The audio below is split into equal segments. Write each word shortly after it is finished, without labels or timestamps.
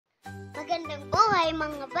Magandang buhay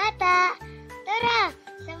mga bata! Tara,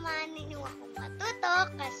 samahan ninyo akong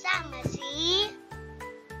matuto kasama si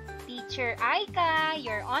Teacher Aika,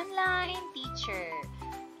 your online teacher.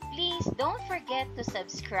 Please don't forget to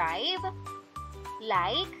subscribe,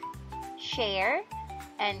 like, share,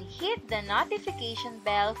 and hit the notification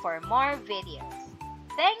bell for more videos.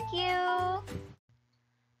 Thank you!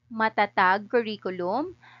 Matatag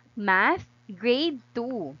Curriculum, Math, Grade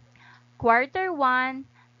 2, Quarter 1,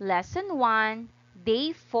 Lesson 1,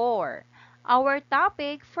 Day 4. Our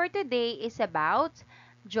topic for today is about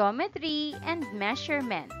geometry and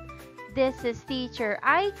measurement. This is Teacher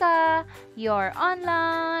Aika, your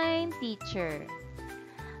online teacher.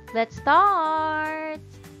 Let's start!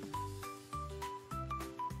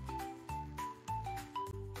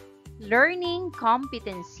 Learning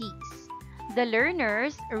competencies. The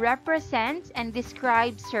learners represent and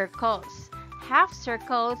describe circles, half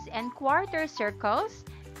circles and quarter circles,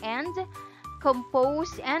 and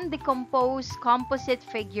compose and decompose composite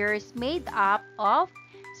figures made up of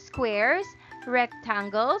squares,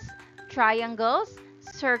 rectangles, triangles,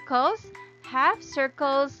 circles, half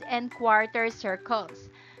circles, and quarter circles,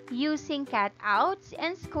 using cutouts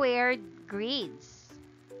and squared grids.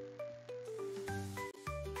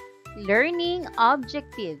 Learning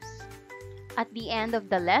objectives. At the end of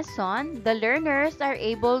the lesson, the learners are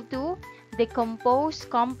able to decompose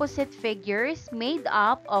composite figures made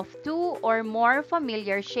up of two or more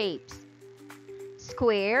familiar shapes: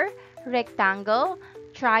 square, rectangle,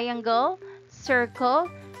 triangle, circle,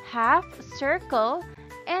 half circle,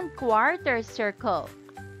 and quarter circle.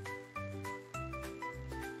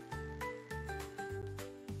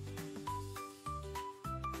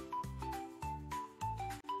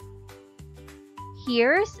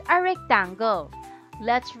 Here's a rectangle.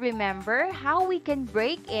 Let's remember how we can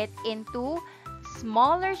break it into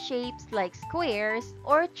smaller shapes like squares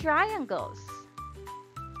or triangles.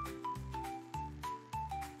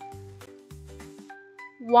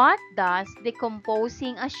 What does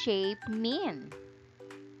decomposing a shape mean?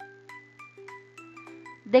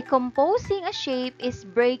 Decomposing a shape is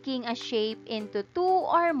breaking a shape into two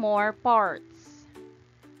or more parts.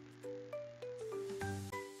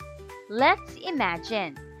 Let's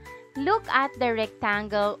imagine. Look at the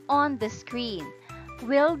rectangle on the screen.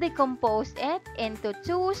 We'll decompose it into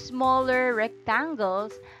two smaller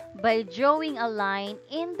rectangles by drawing a line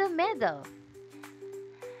in the middle.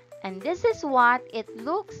 And this is what it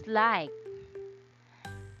looks like.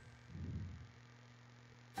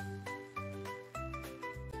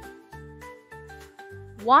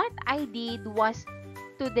 What I did was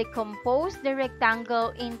to decompose the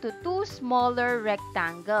rectangle into two smaller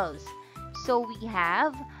rectangles. So we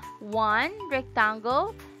have one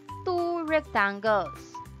rectangle, two rectangles.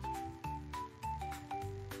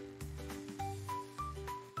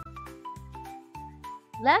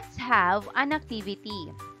 Let's have an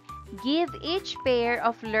activity. Give each pair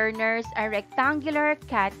of learners a rectangular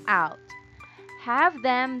cutout. Have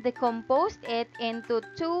them decompose it into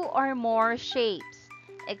two or more shapes.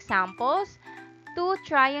 Examples: two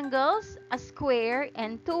triangles, a square,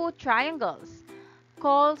 and two triangles.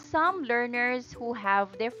 Call some learners who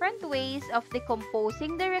have different ways of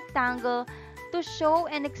decomposing the rectangle to show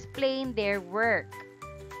and explain their work.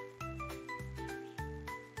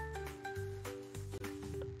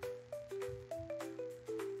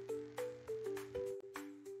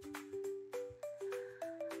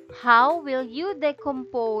 How will you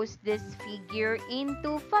decompose this figure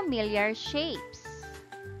into familiar shapes?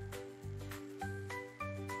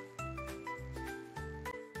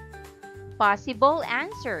 Possible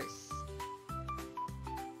answers: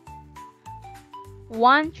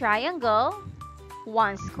 one triangle,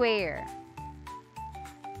 one square,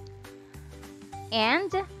 and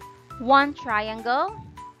one triangle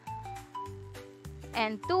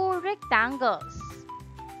and two rectangles.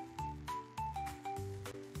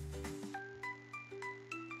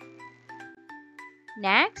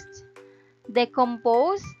 Next,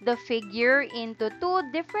 decompose the figure into two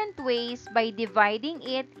different ways by dividing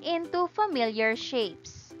it into familiar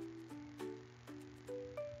shapes.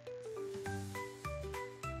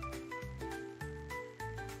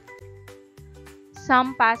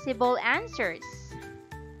 Some possible answers: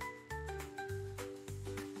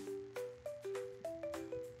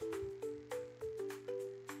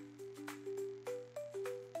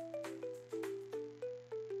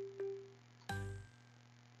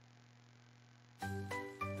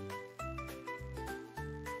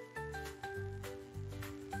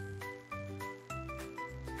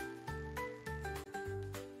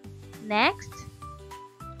 Next,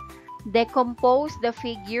 Decompose the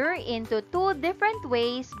figure into two different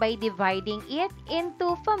ways by dividing it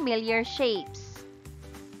into familiar shapes.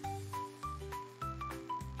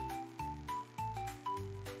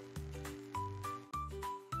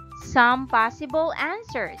 Some possible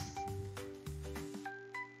answers.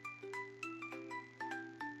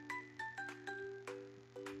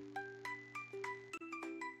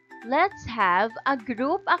 Let's have a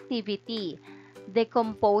group activity,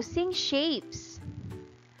 decomposing shapes.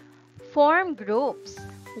 Form groups.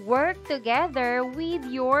 Work together with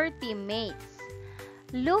your teammates.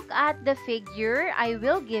 Look at the figure I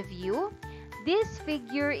will give you. This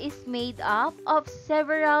figure is made up of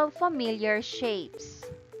several familiar shapes.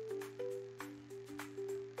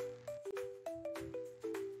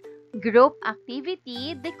 Group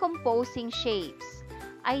activity, decomposing shapes.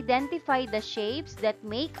 Identify the shapes that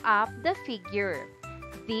make up the figure.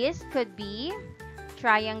 This could be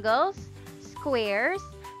triangles, squares,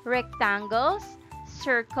 rectangles,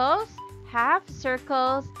 circles, half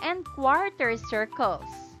circles, and quarter circles.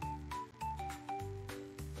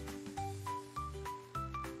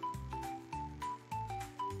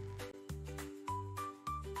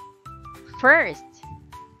 First,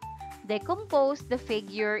 decompose the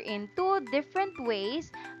figure in two different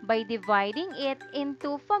ways by dividing it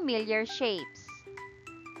into familiar shapes.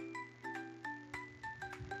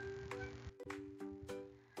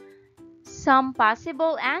 Some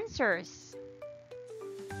possible answers.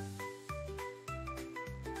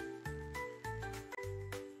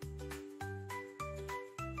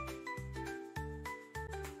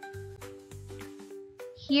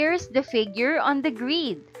 Here's the figure on the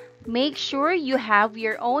grid. Make sure you have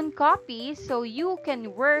your own copy so you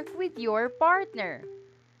can work with your partner.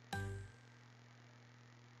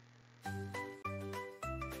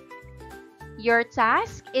 Your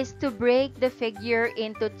task is to break the figure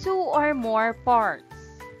into two or more parts.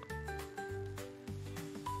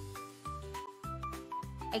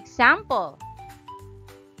 Example: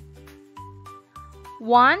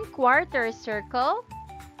 1 quarter circle,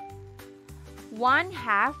 1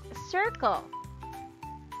 half circle,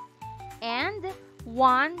 and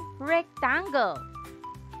 1 rectangle.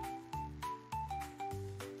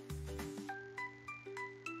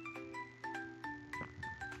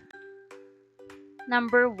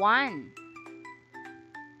 Number 1.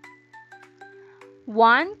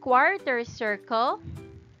 1 quarter circle,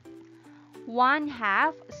 1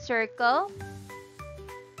 half circle,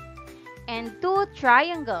 and 2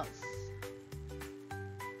 triangles.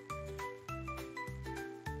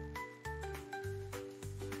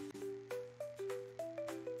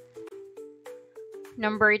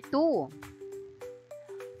 Number 2.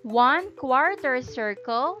 1 quarter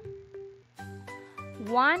circle,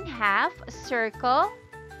 1 half circle,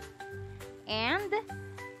 and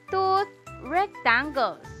 2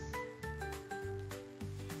 rectangles.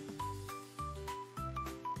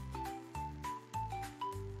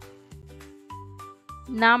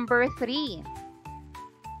 Number 3.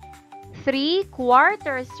 3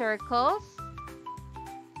 quarter circles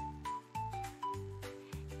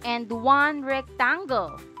and 1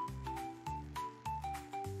 rectangle.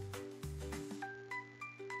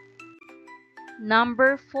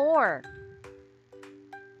 Number 4.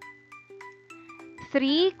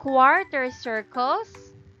 3 quarter circles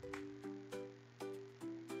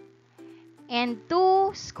and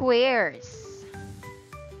 2 squares.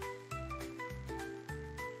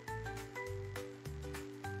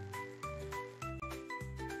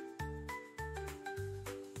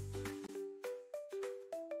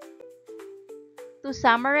 To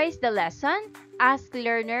summarize the lesson, ask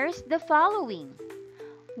learners the following.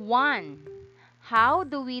 1. How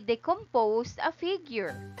do we decompose a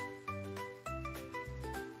figure?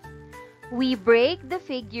 We break the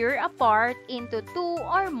figure apart into 2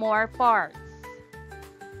 or more parts.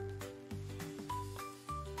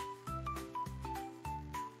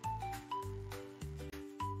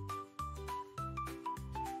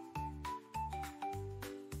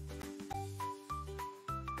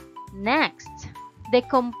 Next,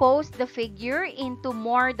 decompose the figure into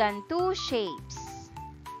more than 2 shapes.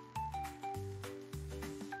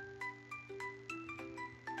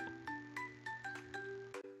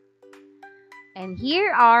 And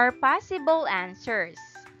here are possible answers.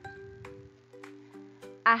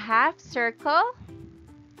 A half circle,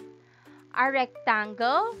 a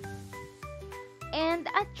rectangle, and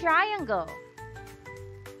a triangle.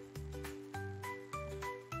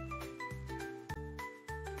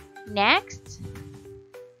 Next,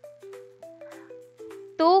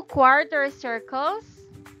 2 quarter circles,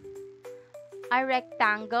 a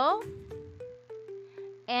rectangle,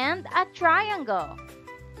 and a triangle.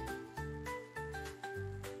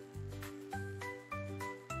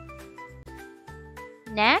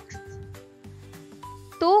 Next,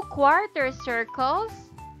 2 quarter circles,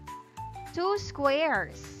 2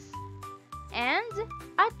 squares, and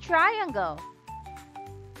a triangle.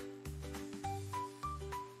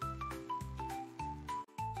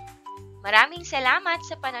 Maraming salamat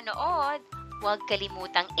sa panonood. Huwag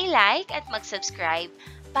kalimutang i-like at mag-subscribe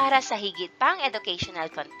para sa higit pang educational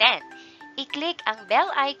content. I-click ang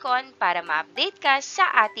bell icon para ma-update ka sa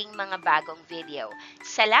ating mga bagong video.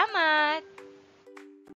 Salamat!